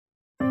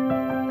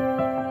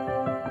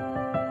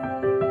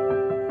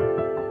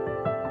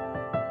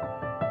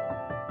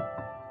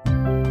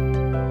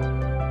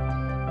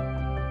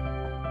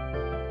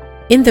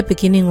In the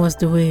beginning was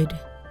the Word,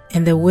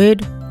 and the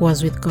Word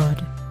was with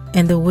God,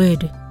 and the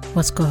Word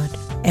was God,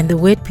 and the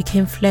Word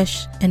became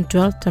flesh and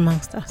dwelt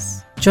amongst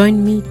us.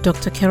 Join me,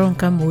 Dr. Carol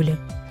Nkambule,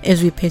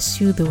 as we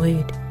pursue the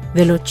Word,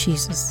 the Lord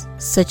Jesus,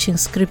 searching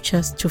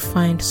scriptures to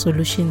find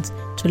solutions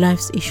to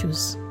life's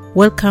issues.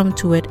 Welcome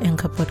to Word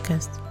Anchor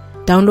Podcast.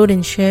 Download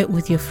and share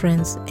with your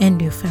friends and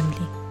your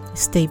family.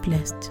 Stay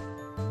blessed.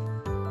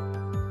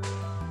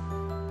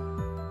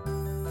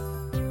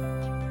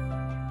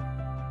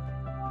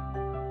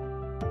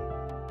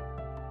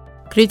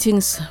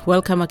 Greetings,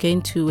 welcome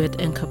again to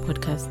Word Anchor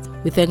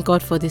Podcast. We thank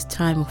God for this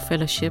time of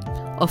fellowship,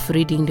 of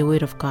reading the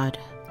Word of God.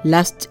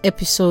 Last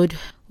episode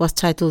was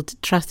titled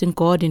Trusting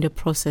God in the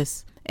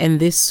Process, and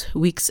this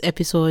week's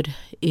episode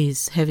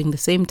is having the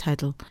same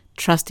title,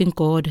 Trusting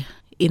God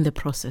in the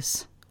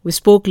Process. We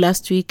spoke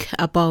last week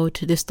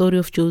about the story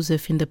of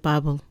Joseph in the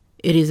Bible.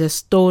 It is a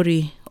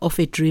story of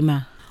a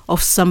dreamer,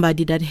 of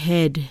somebody that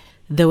heard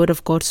the Word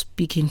of God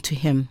speaking to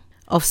him,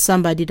 of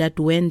somebody that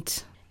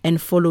went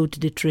and followed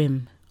the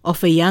dream,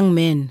 of a young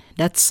man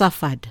that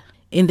suffered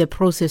in the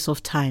process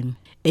of time,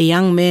 a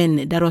young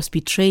man that was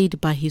betrayed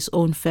by his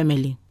own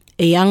family,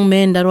 a young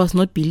man that was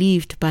not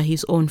believed by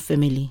his own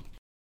family.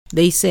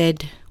 They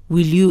said,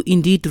 "Will you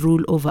indeed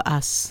rule over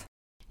us?"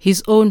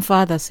 His own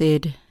father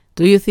said,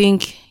 "Do you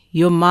think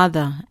your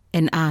mother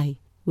and I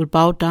will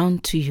bow down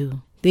to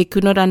you?" They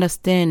could not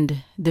understand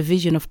the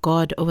vision of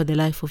God over the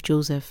life of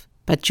Joseph.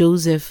 But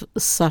Joseph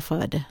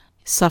suffered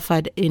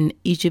in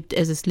Egypt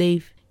as a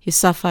slave. He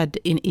suffered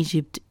in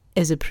Egypt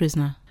as a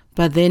prisoner.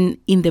 But then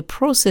in the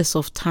process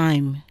of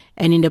time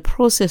and in the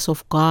process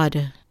of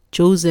God,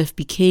 Joseph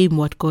became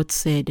what God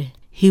said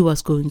he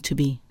was going to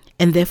be.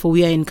 And therefore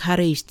we are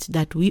encouraged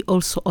that we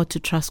also ought to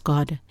trust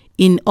God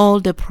in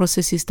all the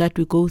processes that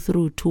we go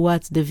through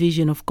towards the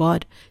vision of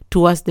God,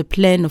 towards the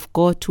plan of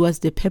God, towards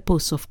the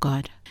purpose of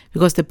God.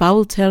 Because the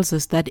Bible tells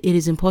us that it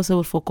is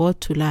impossible for God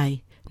to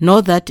lie.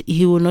 Not that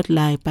he will not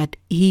lie, but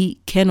he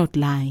cannot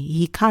lie.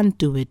 He can't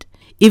do it.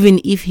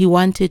 Even if he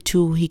wanted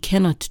to, he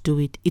cannot do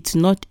it. It's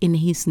not in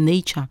his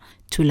nature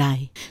to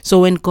lie. So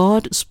when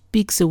God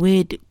speaks a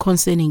word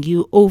concerning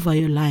you over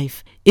your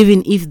life,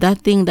 even if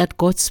that thing that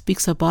God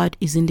speaks about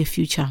is in the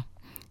future,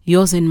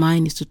 yours and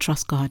mine is to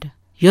trust God.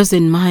 Yours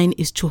and mine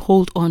is to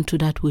hold on to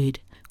that word.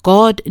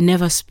 God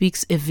never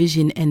speaks a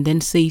vision and then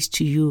says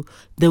to you,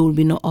 there will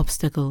be no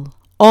obstacle.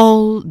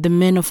 All the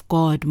men of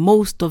God,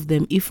 most of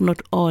them, if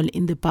not all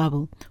in the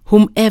Bible,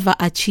 whomever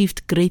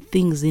achieved great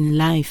things in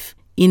life,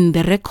 in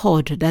the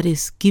record that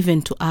is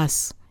given to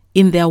us,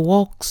 in their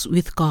walks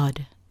with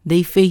God,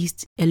 they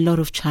faced a lot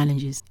of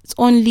challenges. It's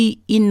only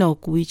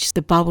Enoch, which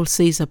the Bible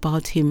says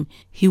about him,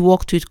 he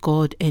walked with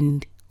God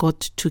and God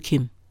took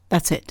him.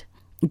 That's it.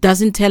 It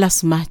doesn't tell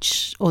us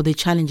much or the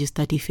challenges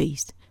that he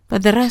faced.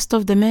 But the rest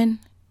of the men,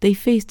 they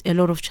faced a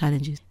lot of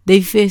challenges.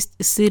 They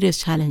faced serious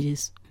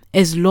challenges.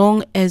 As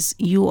long as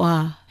you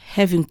are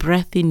having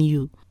breath in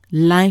you,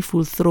 life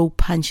will throw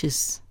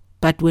punches.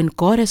 But when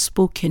God has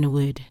spoken a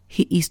word,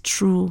 he is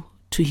true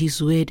to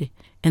his word.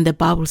 And the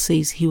Bible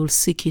says he will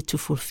seek it to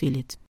fulfill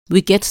it.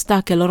 We get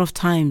stuck a lot of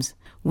times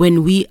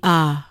when we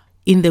are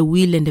in the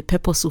will and the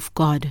purpose of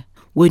God,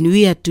 when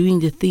we are doing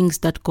the things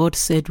that God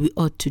said we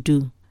ought to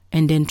do,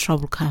 and then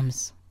trouble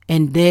comes.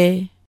 And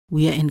there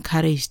we are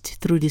encouraged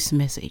through this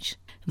message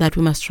that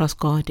we must trust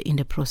God in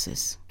the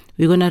process.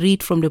 We're going to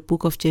read from the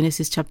book of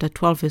Genesis chapter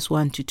 12 verse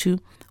 1 to 2.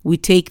 We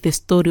take the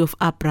story of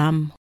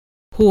Abraham,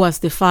 who was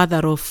the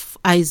father of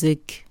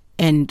Isaac,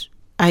 and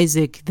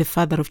Isaac the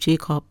father of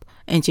Jacob,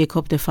 and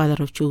Jacob the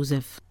father of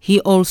Joseph. He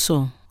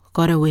also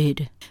got a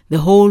word. The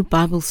whole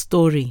Bible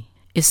story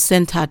is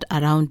centered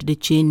around the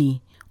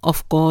journey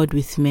of God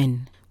with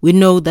men. We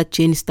know that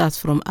journey starts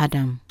from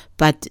Adam,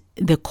 but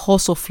the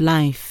course of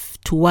life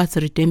towards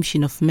the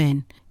redemption of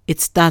men,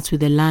 it starts with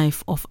the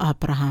life of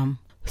Abraham,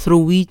 through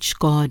which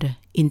God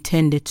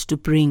intended to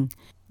bring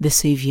the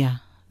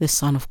Savior, the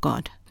Son of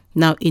God.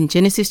 Now in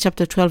Genesis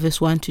chapter 12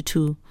 verse 1 to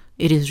 2,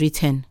 it is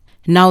written,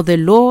 "Now the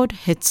Lord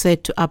had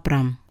said to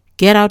Abram,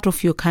 get out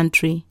of your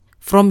country,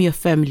 from your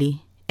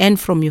family, and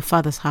from your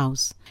father's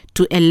house,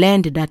 to a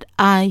land that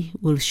I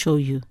will show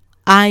you.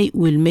 I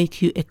will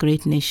make you a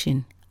great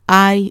nation.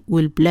 I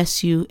will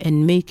bless you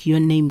and make your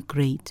name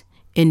great,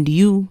 and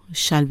you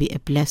shall be a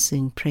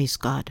blessing." Praise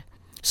God.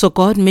 So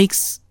God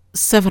makes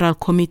several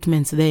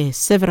commitments there,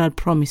 several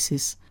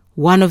promises.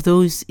 One of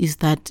those is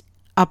that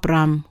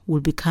Abraham will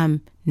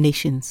become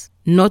nations,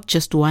 not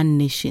just one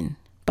nation,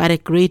 but a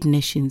great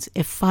nation,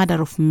 a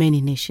father of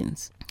many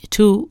nations.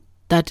 2,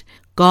 that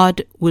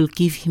God will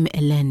give him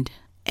a land,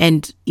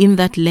 and in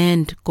that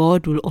land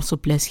God will also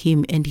bless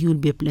him, and he will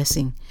be a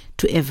blessing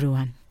to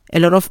everyone. A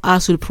lot of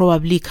us will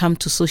probably come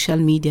to social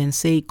media and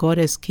say, God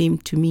has came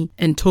to me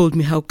and told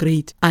me how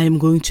great I am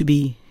going to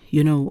be.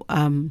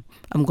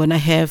 I'm going to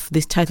have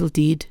this title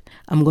deed.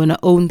 I'm going to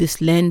own this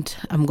land.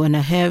 I'm going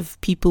to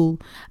have people.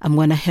 I'm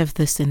going to have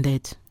this and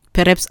that.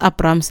 Perhaps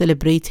Abraham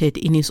celebrated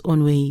in his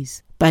own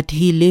ways, but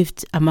he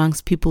lived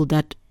amongst people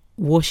that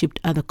worshipped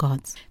other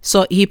gods.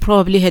 So he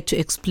probably had to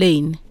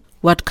explain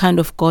what kind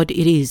of God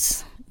it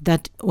is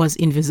that was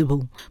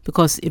invisible,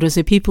 because it was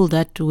a people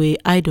that were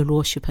idol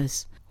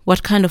worshippers.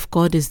 What kind of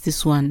God is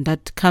this one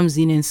that comes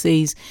in and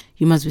says,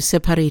 you must be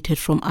separated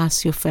from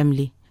us, your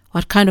family?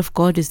 What kind of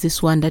God is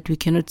this one that we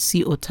cannot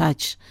see or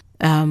touch?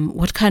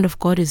 What kind of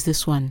God is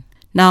this one?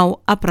 Now,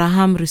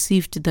 Abraham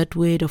received that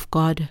word of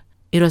God.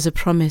 It was a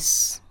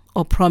promise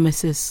or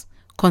promises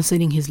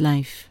concerning his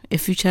life, a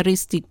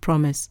futuristic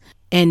promise,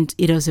 and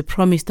it was a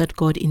promise that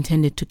God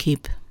intended to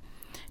keep.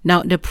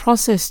 Now, the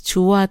process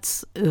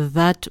towards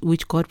that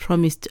which God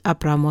promised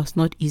Abraham was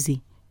not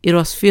easy. It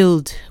was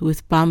filled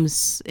with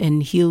bumps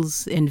and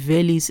hills and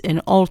valleys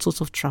and all sorts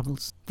of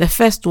troubles. The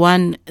first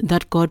one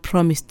that God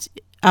promised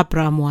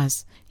Abraham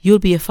was, you'll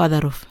be a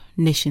father of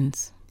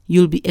nations.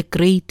 You'll be a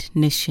great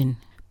nation.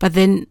 But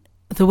then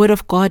the word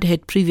of God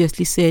had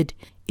previously said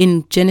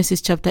in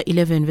Genesis chapter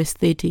 11 verse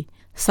 30,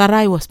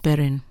 Sarai was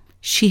barren.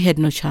 She had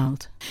no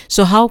child.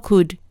 So how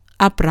could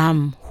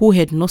Abraham, who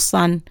had no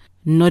son,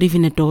 not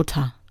even a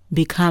daughter,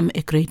 become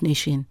a great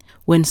nation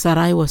when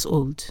Sarai was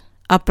old?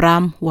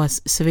 Abraham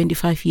was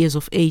 75 years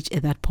of age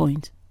at that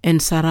point, and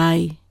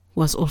Sarai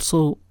was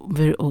also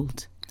very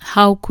old.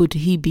 How could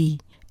he be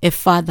a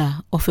father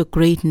of a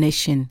great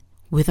nation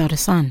without a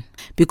son?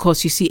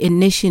 Because you see, a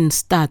nation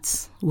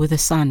starts with a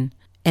son,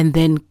 and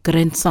then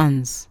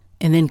grandsons,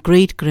 and then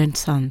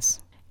great-grandsons,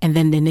 and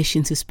then the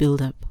nations is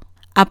built up.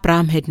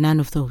 Abraham had none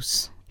of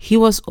those. He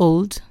was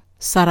old,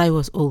 Sarai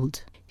was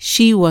old.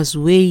 She was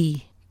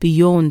way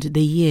beyond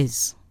the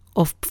years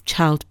of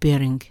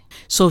childbearing,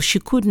 so she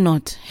could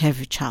not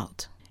have a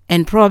child.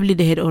 And probably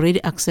they had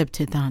already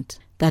accepted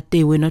that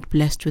they were not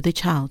blessed with a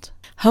child.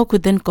 How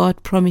could then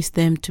God promise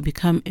them to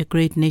become a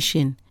great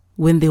nation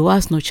when there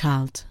was no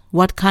child?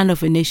 What kind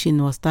of a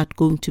nation was that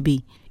going to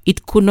be?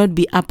 It could not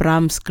be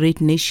Abraham's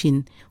great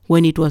nation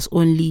when it was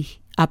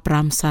only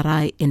Abraham,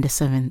 Sarai, and the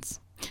servants.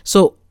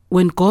 So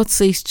when God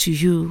says to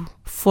you,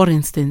 for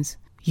instance,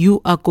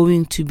 you are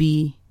going to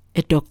be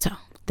a doctor,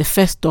 the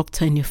first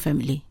doctor in your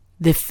family,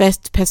 the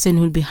first person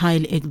who will be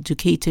highly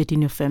educated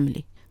in your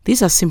family.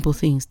 These are simple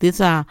things. These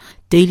are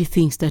daily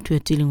things that we are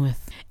dealing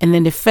with. And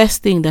then the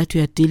first thing that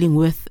you are dealing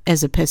with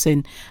as a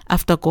person,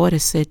 after God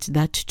has said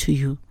that to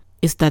you,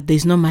 is that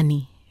there's no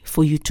money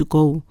for you to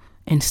go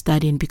and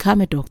study and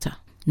become a doctor.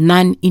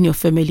 None in your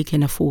family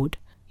can afford.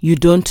 You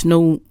don't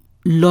know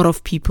a lot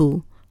of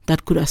people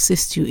that could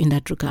assist you in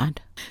that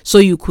regard. So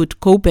you could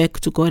go back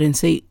to God and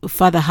say,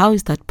 Father, how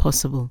is that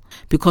possible?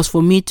 Because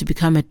for me to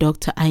become a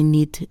doctor, I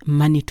need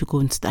money to go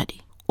and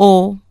study.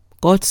 Or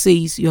God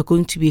says you are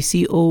going to be a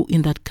CEO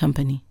in that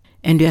company,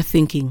 and you are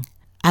thinking,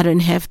 I don't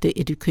have the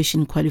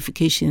education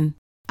qualification.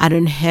 I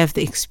don't have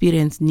the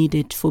experience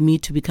needed for me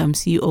to become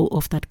CEO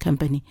of that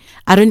company.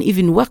 I don't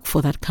even work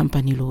for that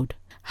company, Lord.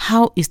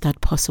 How is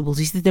that possible?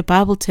 You see, the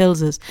Bible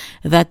tells us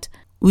that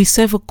we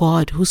serve a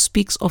God who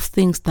speaks of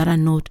things that are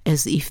not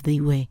as if they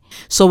were.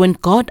 So when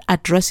God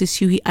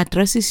addresses you, he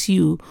addresses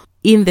you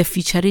in the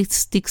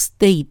futuristic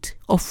state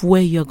of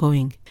where you're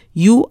going.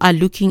 You are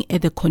looking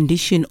at the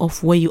condition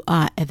of where you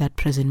are at that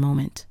present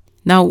moment.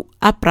 Now,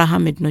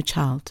 Abraham had no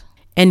child,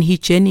 and he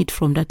journeyed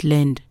from that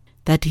land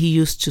that he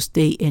used to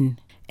stay in,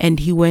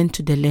 and he went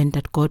to the land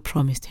that God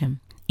promised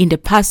him. In the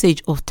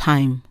passage of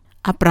time,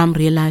 Abraham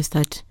realized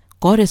that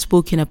God has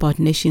spoken about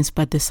nations,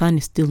 but the son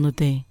is still not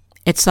there.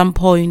 At some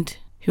point,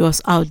 he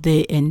was out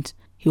there and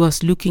he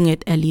was looking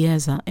at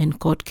Eliezer, and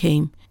God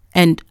came,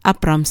 and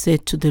Abraham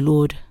said to the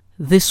Lord,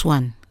 this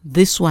one,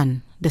 the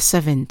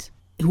servant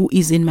who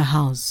is in my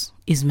house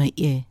is my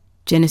heir.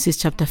 Genesis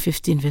chapter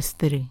 15 verse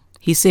 3.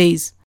 He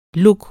says,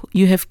 look,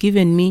 you have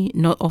given me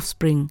no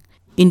offspring.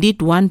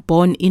 Indeed, one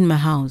born in my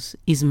house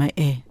is my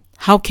heir.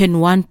 How can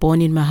one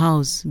born in my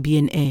house be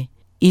an heir?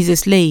 He's a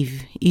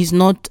slave. He's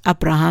not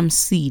Abraham's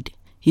seed.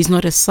 He's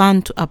not a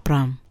son to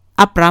Abraham.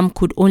 Abraham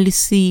could only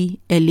see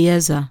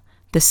Eliezer,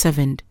 the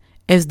servant,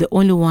 as the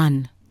only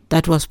one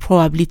that was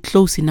probably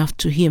close enough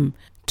to him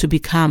to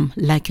become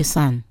like a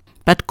son.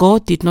 But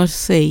God did not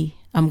say,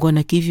 I'm going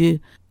to give you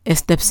a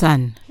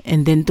stepson,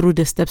 and then through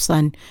the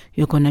stepson,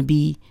 you're going to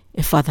be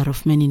a father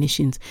of many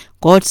nations.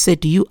 God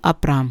said to you,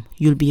 Abraham,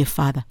 you'll be a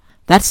father.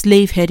 That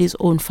slave had his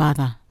own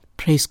father.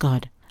 Praise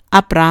God.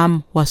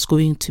 Abraham was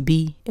going to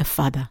be a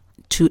father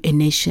to a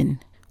nation,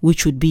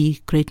 which would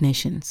be great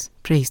nations.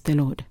 Praise the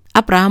Lord.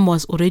 Abraham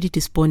was already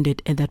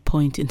despondent at that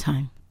point in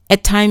time.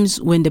 At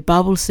times when the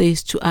Bible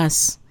says to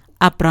us,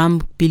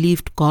 Abraham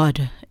believed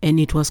God and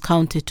it was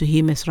counted to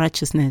him as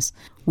righteousness,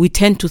 we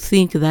tend to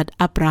think that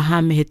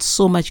Abraham had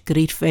so much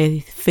great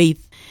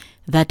faith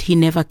that he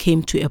never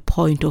came to a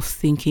point of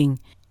thinking,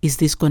 is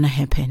this going to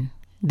happen?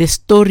 The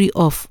story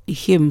of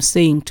him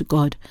saying to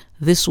God,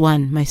 this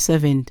one, my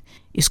servant,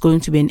 is going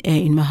to be an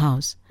heir in my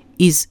house,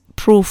 is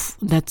proof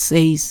that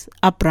says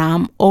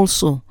Abraham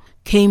also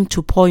came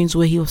to points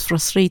where he was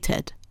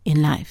frustrated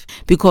in life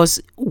because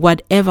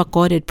whatever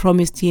God had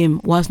promised him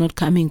was not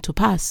coming to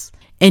pass,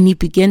 and he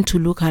began to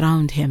look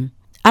around him.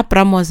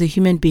 Abraham was a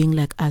human being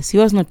like us. He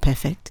was not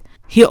perfect.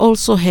 He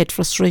also had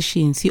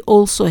frustrations. He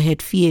also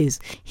had fears.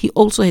 He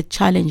also had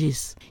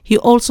challenges. He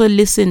also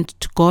listened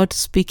to God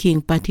speaking,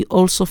 but he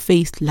also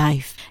faced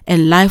life.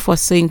 And life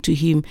was saying to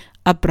him,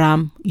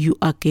 Abraham, you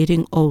are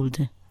getting old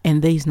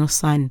and there is no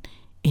son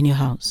in your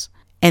house.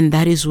 And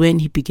that is when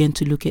he began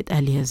to look at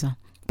Eliezer.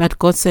 But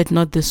God said,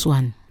 not this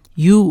one.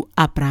 You,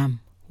 Abraham,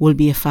 will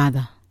be a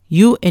father.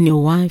 You and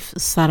your wife,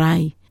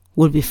 Sarai,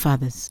 will be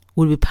fathers,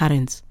 will be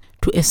parents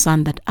to a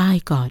son that I,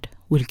 God,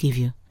 will give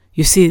you.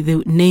 You see,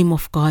 the name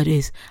of God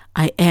is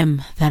I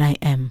am that I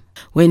am.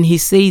 When he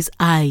says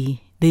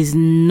I, there's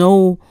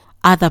no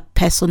other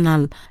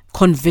personal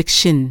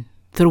conviction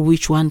through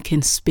which one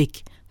can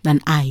speak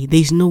than I.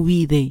 There's no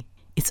we there.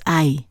 It's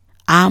I.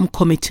 I'm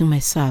committing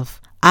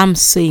myself. I'm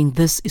saying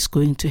this is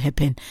going to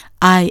happen.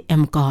 I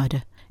am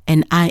God,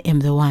 and I am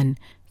the one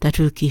that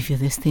will give you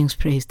these things.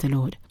 Praise the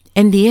Lord.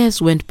 And the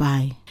years went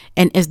by.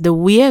 And as the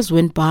years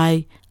went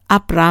by,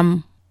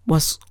 Abraham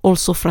was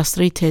also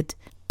frustrated,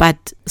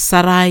 but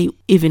Sarai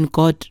even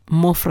got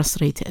more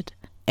frustrated.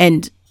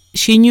 And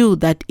she knew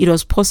that it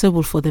was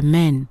possible for the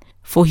man,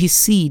 for his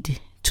seed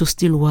to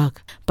still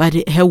work,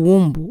 but her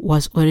womb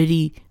was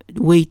already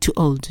way too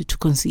old to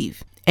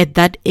conceive. At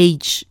that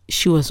age,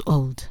 she was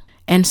old.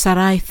 And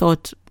Sarai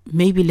thought,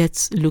 maybe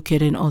let's look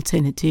at an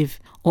alternative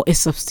or a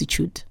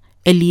substitute.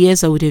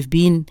 Eliezer would have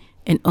been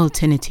an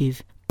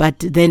alternative. But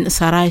then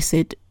Sarai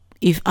said,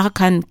 if I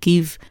can't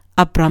give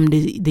Abraham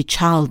the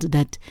child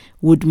that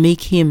would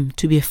make him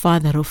to be a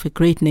father of a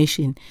great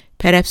nation,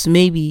 perhaps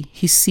maybe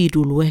his seed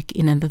will work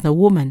in another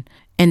woman.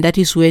 And that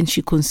is when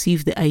she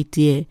conceived the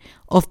idea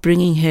of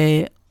bringing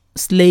her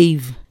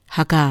slave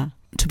Hagar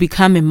to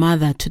become a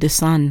mother to the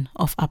son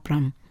of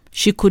Abraham.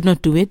 She could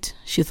not do it.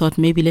 She thought,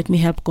 maybe let me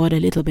help God a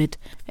little bit,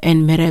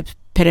 and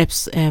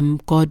perhaps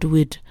God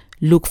would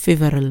look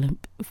favorable.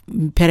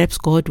 Perhaps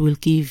God will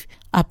give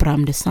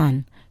Abraham the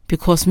son,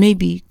 because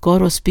maybe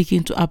God was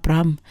speaking to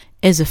Abraham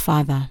as a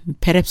father.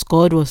 Perhaps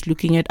God was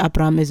looking at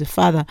Abraham as a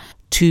father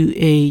to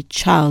a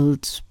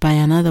child by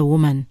another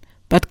woman.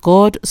 But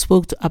God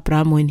spoke to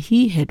Abraham when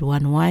he had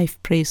one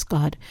wife. Praise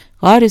God.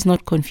 God is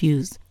not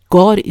confused.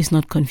 God is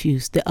not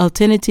confused. The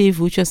alternative,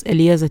 which was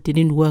Eliezer,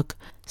 didn't work.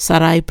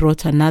 Sarai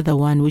brought another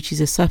one, which is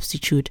a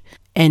substitute,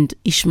 and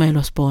Ishmael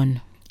was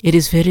born. It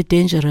is very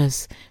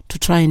dangerous to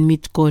try and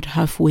meet God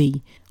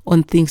halfway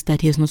on things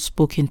that he has not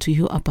spoken to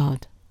you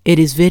about. It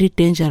is very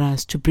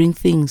dangerous to bring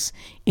things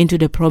into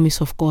the promise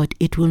of God.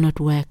 It will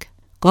not work.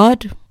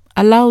 God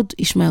allowed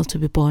Ishmael to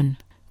be born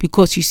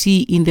because, you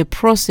see, in the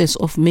process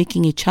of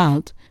making a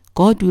child,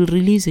 God will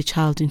release a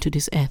child into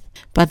this earth.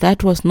 But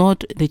that was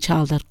not the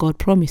child that God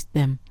promised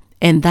them.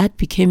 And that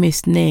became a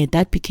snare,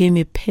 that became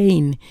a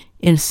pain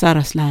in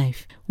Sarah's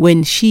life.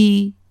 When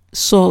she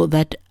saw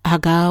that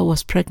Hagar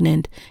was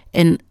pregnant,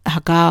 and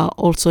Hagar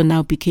also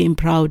now became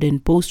proud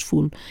and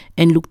boastful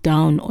and looked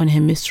down on her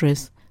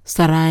mistress,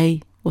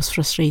 Sarai was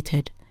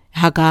frustrated.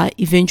 Hagar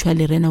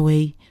eventually ran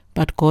away,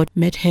 but God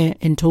met her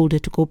and told her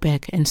to go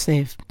back and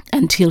serve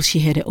until she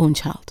had her own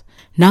child.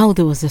 Now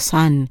there was a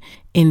son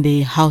in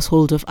the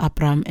household of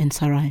Abraham and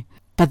Sarai.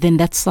 But then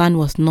that son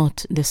was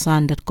not the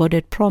son that God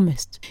had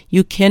promised.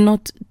 You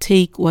cannot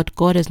take what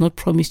God has not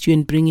promised you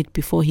and bring it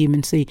before him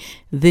and say,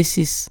 this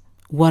is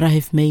what I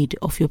have made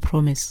of your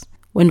promise.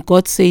 When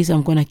God says,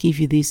 I'm going to give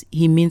you this,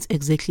 he means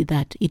exactly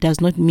that. It does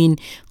not mean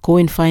go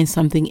and find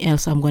something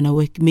else. I'm going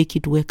to make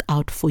it work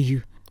out for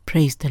you.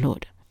 Praise the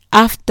Lord.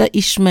 After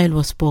Ishmael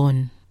was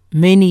born,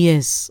 many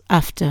years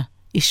after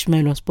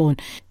Ishmael was born,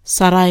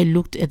 Sarai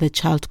looked at the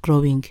child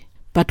growing,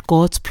 but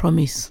God's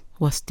promise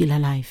was still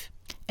alive.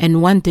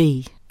 And one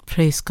day,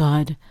 praise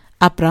God,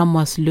 Abraham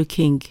was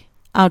looking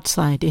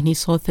outside and he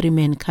saw 3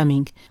 men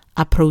coming,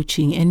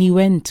 approaching, and he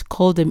went,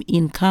 called them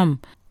in,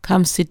 come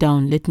sit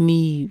down, let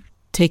me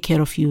take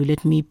care of you,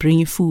 let me bring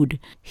you food.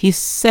 He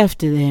served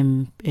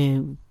them,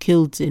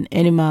 killed an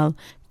animal,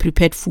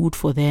 prepared food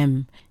for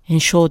them,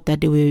 ensured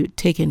that they were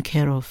taken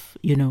care of.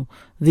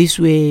 These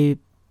were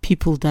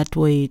people that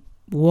were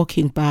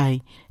walking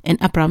by, and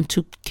Abraham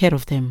took care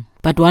of them.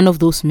 But one of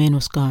those men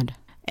was God,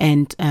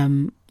 and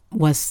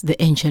was the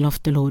angel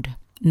of the Lord.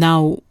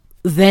 Now,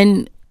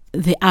 then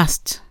they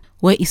asked,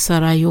 where is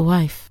Sarai, your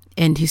wife?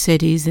 And he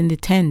said, he is in the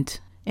tent.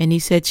 And he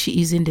said, she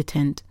is in the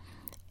tent.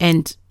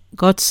 And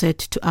God said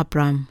to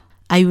Abraham,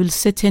 I will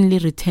certainly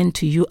return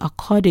to you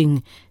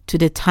according to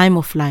the time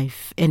of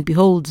life. And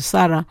behold,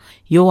 Sarah,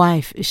 your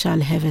wife,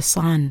 shall have a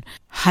son.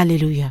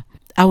 Hallelujah.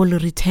 I will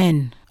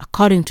return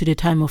according to the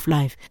time of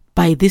life.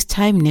 By this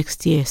time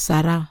next year,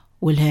 Sarah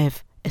will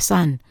have a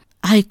son.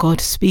 I,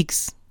 God,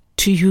 speaks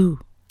to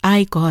you.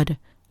 I, God,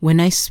 when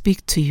I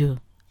speak to you,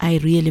 I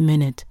really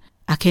mean it.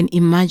 I can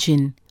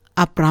imagine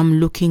Abraham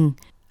looking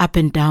up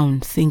and down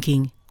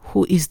thinking,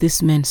 who is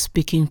this man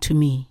speaking to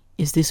me?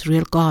 Is this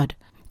real God?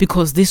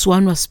 Because this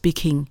one was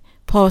speaking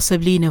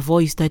possibly in a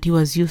voice that he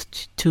was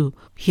used to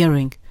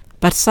hearing.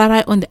 But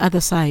Sarai on the other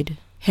side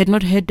had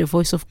not heard the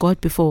voice of God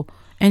before,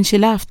 and she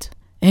laughed.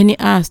 And he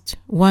asked,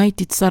 why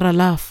did Sarah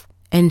laugh?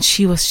 And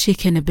she was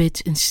shaken a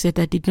bit, and she said,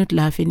 I did not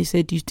laugh. And he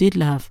said, you did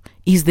laugh.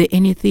 Is there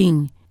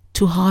anything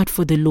too hard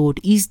for the Lord?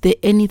 Is there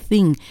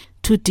anything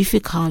too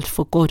difficult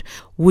for God?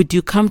 Would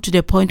you come to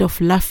the point of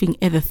laughing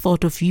at the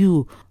thought of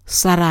you,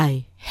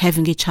 Sarai,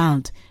 having a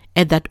child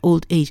at that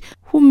old age?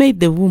 Who made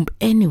the womb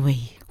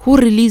anyway? Who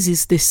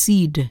releases the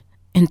seed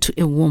into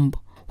a womb?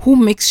 Who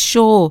makes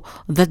sure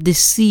that the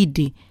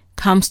seed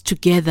comes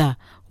together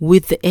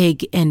with the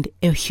egg and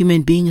a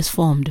human being is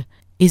formed?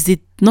 Is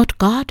it not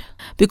God?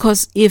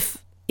 Because if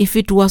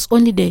it was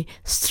only the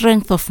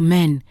strength of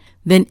man,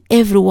 then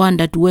everyone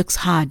that works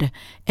hard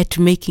at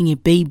making a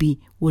baby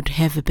would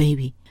have a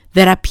baby.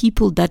 There are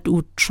people that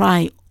would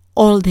try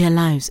all their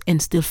lives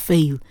and still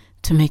fail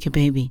to make a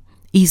baby.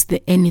 Is there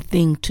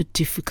anything too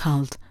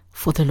difficult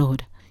for the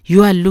Lord?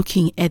 You are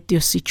looking at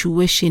your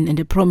situation and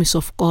the promise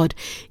of God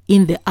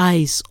in the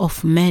eyes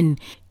of men,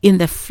 in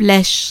the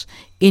flesh,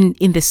 in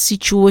the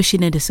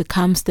situation and the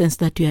circumstance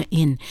that you are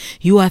in.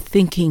 You are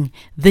thinking,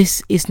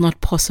 this is not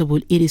possible.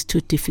 It is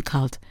too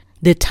difficult.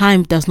 The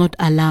time does not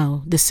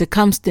allow. The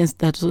circumstance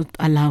does not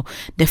allow.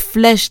 The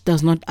flesh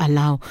does not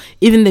allow.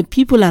 Even the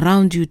people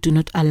around you do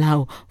not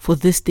allow for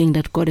this thing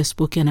that God has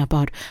spoken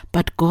about.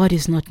 But God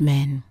is not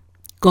man.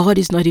 God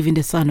is not even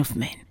the Son of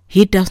Man.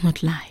 He does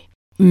not lie.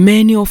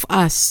 Many of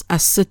us are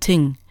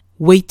sitting,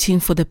 waiting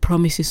for the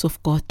promises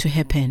of God to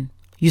happen.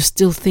 You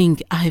still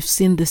think, I have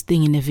seen this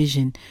thing in a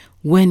vision.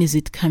 When is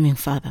it coming,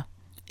 Father?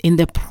 In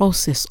the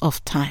process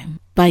of time.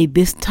 By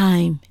this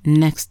time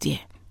next year.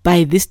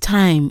 By this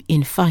time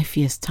in 5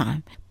 years'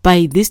 time.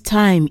 By this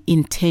time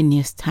in 10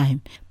 years'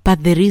 time.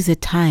 But there is a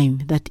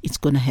time that it's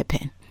going to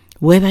happen.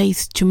 Whether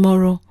it's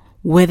tomorrow,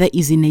 whether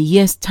it's in a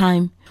year's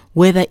time,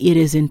 whether it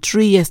is in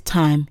 3 years'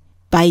 time,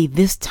 by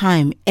this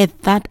time,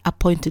 at that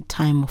appointed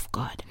time of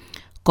God.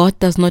 God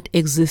does not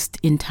exist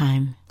in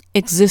time,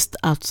 exist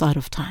outside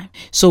of time.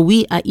 So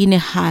we are in a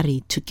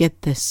hurry to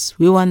get this.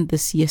 We want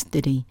this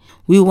yesterday.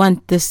 We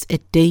want this a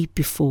day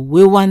before.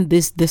 We want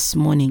this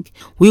morning.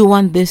 We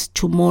want this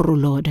tomorrow,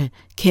 Lord.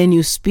 Can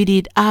you speed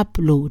it up,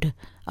 Lord?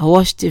 I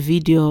watched a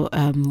video,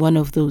 one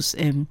of those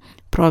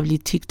probably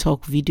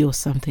TikTok video or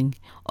something,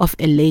 of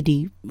a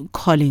lady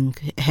calling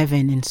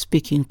heaven and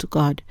speaking to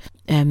God.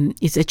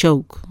 It's a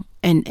joke.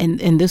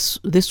 And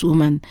this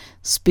woman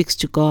speaks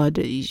to God.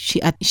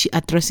 She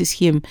addresses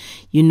him,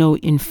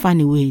 in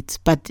funny words.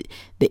 But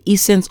the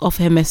essence of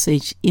her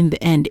message in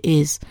the end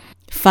is,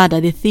 Father,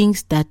 the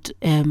things that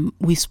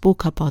we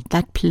spoke about,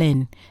 that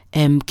plan,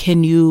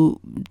 can you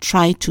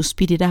try to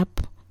speed it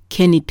up?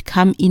 Can it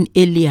come in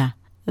earlier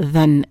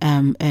than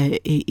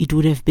it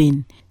would have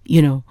been?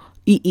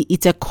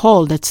 It's a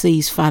call that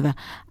says, Father,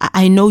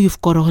 I know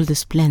you've got all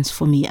these plans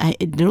for me.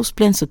 Those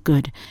plans are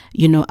good.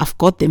 I've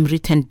got them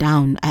written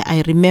down.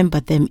 I remember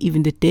them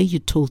even the day you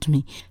told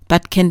me.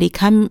 But can they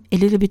come a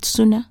little bit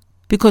sooner?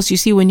 Because you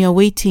see, when you're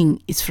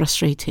waiting, it's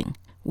frustrating.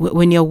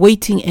 When you're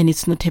waiting and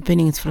it's not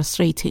happening, it's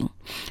frustrating.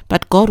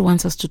 But God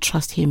wants us to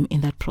trust him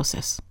in that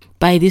process.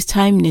 By this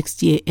time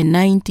next year, a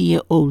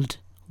 90-year-old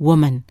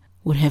woman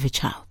will have a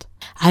child.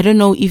 I don't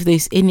know if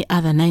there's any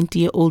other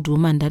 90-year-old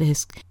woman that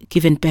has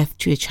given birth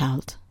to a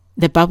child.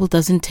 The Bible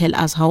doesn't tell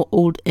us how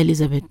old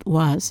Elizabeth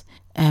was.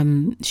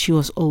 She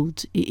was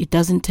old. It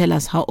doesn't tell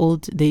us how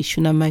old the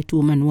Shunammite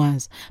woman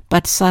was.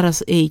 But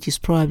Sarah's age is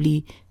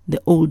probably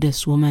the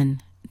oldest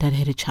woman that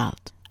had a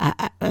child.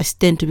 I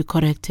stand to be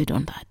corrected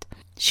on that.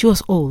 She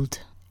was old.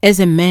 As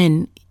a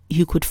man,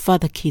 he could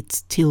father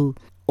kids till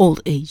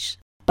old age.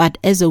 But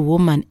as a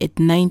woman at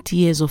 90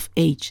 years of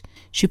age,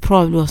 she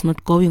probably was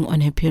not going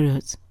on her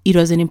periods. It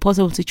was an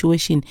impossible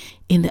situation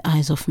in the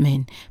eyes of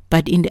men.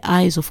 But in the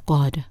eyes of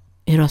God,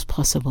 it was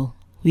possible.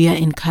 We are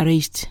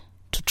encouraged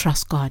to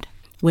trust God.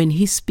 When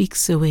he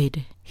speaks a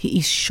word, he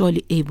is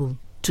surely able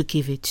to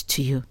give it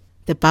to you.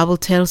 The Bible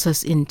tells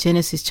us in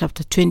Genesis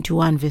chapter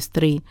 21 verse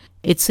 3,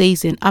 it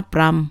says, "And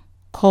Abram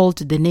called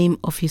the name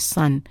of his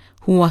son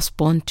who was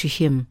born to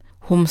him,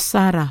 whom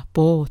Sarah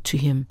bore to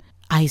him,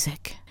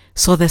 Isaac."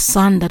 So the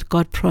son that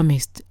God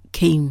promised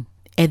came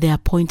at the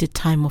appointed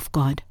time of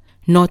God,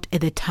 not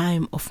at the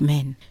time of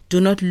men. Do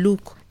not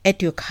look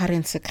at your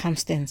current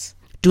circumstance.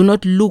 Do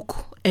not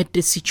look at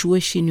the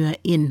situation you are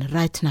in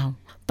right now,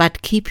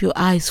 but keep your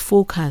eyes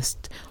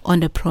focused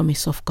on the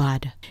promise of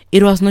God.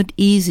 It was not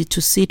easy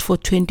to sit for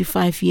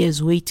 25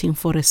 years waiting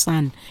for a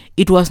son.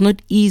 It was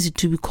not easy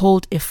to be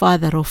called a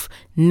father of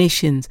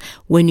nations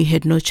when you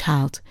had no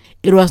child.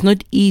 It was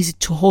not easy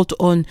to hold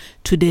on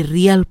to the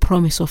real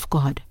promise of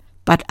God.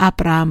 But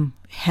Abraham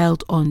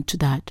held on to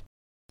that.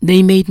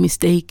 They made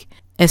mistake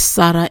as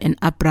Sarah and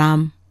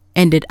Abraham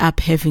ended up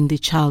having the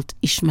child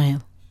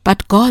Ishmael.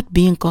 But God,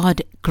 being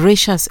God,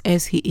 gracious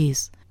as he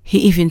is, he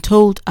even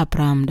told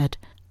Abraham that,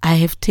 "I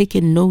have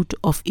taken note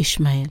of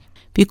Ishmael.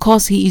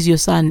 Because he is your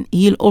son,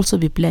 he will also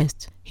be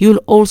blessed. He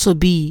will also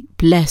be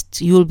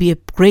blessed. You will be a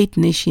great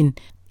nation."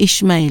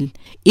 Ishmael,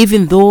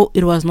 even though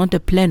it was not the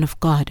plan of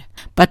God,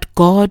 but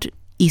God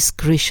is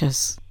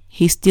gracious,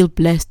 he still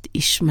blessed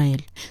Ishmael.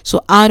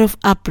 So out of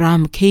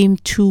Abraham came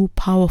two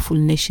powerful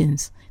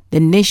nations, the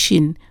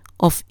nation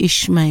of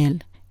Ishmael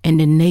and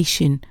the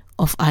nation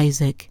of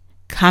Isaac.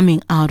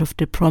 Coming out of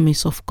the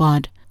promise of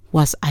God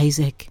was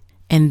Isaac.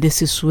 And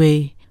this is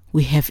where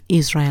we have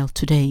Israel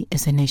today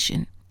as a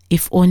nation.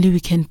 If only we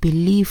can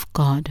believe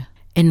God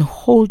and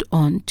hold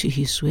on to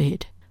His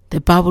word.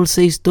 The Bible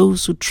says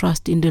those who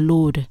trust in the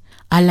Lord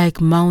are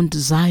like Mount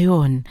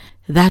Zion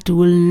that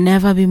will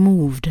never be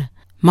moved.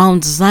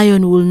 Mount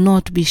Zion will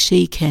not be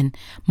shaken.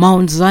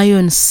 Mount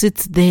Zion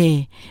sits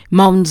there.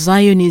 Mount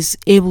Zion is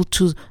able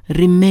to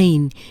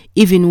remain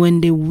even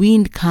when the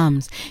wind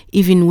comes,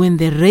 even when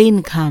the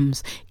rain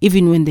comes,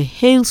 even when the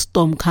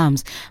hailstorm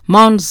comes.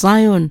 Mount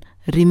Zion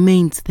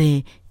remains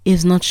there,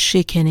 is not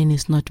shaken and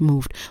is not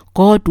moved.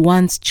 God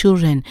wants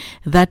children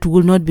that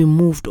will not be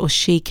moved or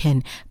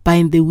shaken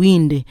by the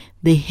wind,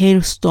 the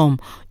hailstorm,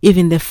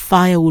 even the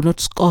fire will not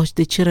scorch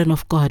the children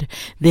of God.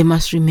 They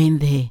must remain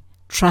there.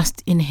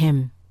 Trust in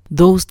Him.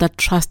 Those that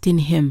trust in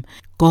Him,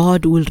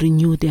 God will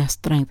renew their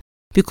strength,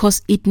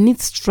 because it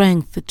needs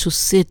strength to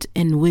sit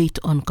and wait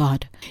on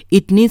God.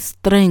 It needs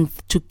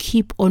strength to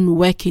keep on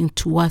working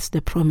towards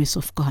the promise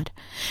of God.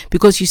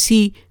 Because you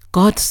see,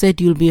 God said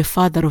you'll be a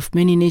father of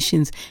many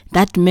nations.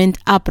 That meant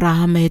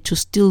Abraham had to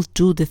still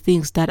do the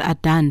things that are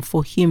done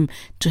for him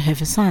to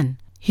have a son.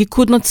 He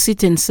could not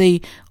sit and say,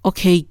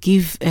 okay,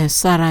 give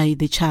Sarai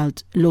the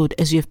child, Lord,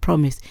 as you have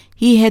promised.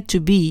 He had to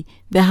be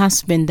the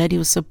husband that he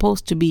was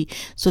supposed to be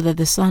so that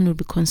the son would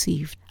be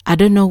conceived. I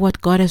don't know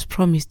what God has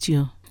promised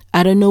you.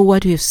 I don't know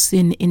what you have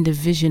seen in the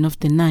vision of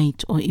the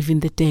night or even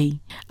the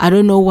day. I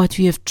don't know what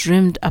you have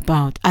dreamed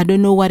about. I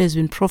don't know what has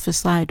been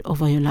prophesied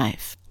over your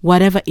life.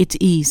 Whatever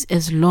it is,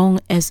 as long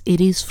as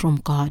it is from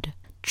God,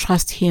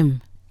 trust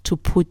Him to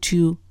put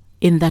you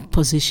in that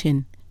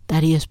position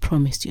that He has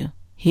promised you.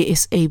 He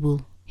is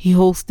able. He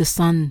holds the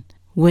sun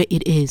where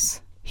it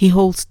is. He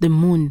holds the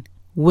moon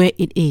where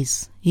it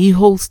is. He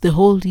holds the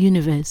whole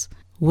universe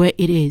where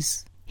it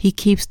is. He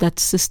keeps that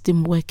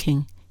system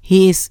working.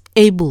 He is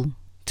able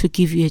to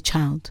give you a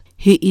child.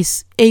 He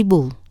is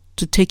able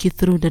to take you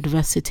through the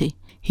adversity.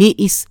 He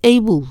is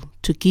able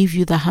to give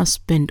you the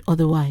husband or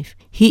the wife.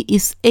 He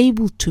is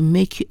able to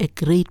make you a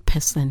great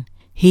person.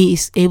 He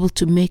is able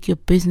to make your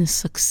business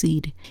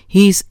succeed.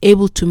 He is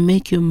able to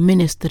make your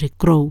ministry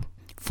grow.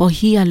 For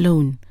He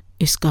alone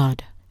is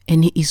God,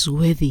 and He is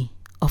worthy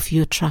of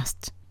your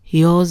trust,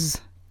 yours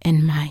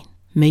and mine.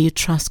 May you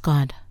trust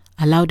God.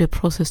 Allow the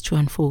process to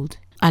unfold.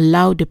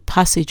 Allow the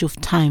passage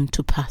of time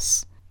to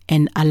pass,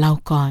 and allow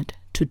God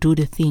to do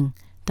the thing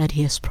that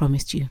He has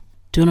promised you.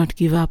 Do not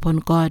give up on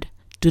God.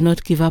 Do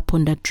not give up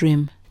on that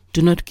dream.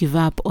 Do not give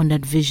up on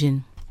that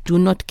vision. Do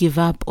not give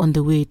up on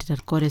the word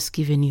that God has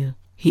given you.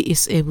 He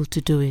is able to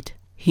do it.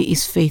 He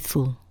is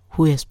faithful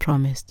who has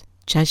promised.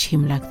 Judge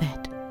Him like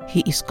that.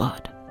 He is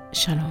God.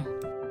 Shalom.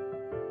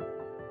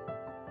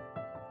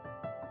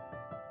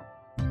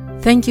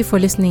 Thank you for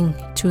listening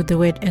to the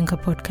Word Anchor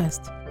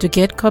podcast. To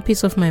get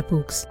copies of my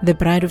books, The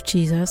Bride of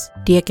Jesus,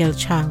 Dear Girl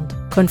Child,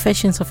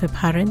 Confessions of a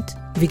Parent,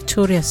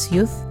 Victorious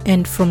Youth,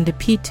 and From the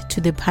Pit to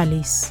the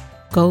Palace,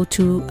 go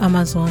to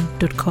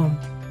Amazon.com.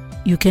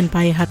 You can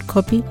buy a hard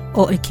copy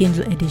or a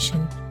Kindle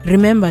edition.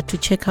 Remember to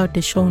check out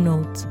the show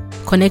notes.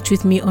 Connect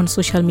with me on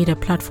social media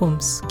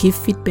platforms. Give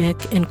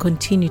feedback and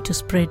continue to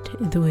spread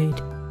the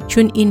word.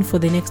 Tune in for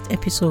the next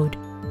episode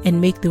and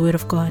make the Word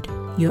of God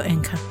your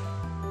anchor.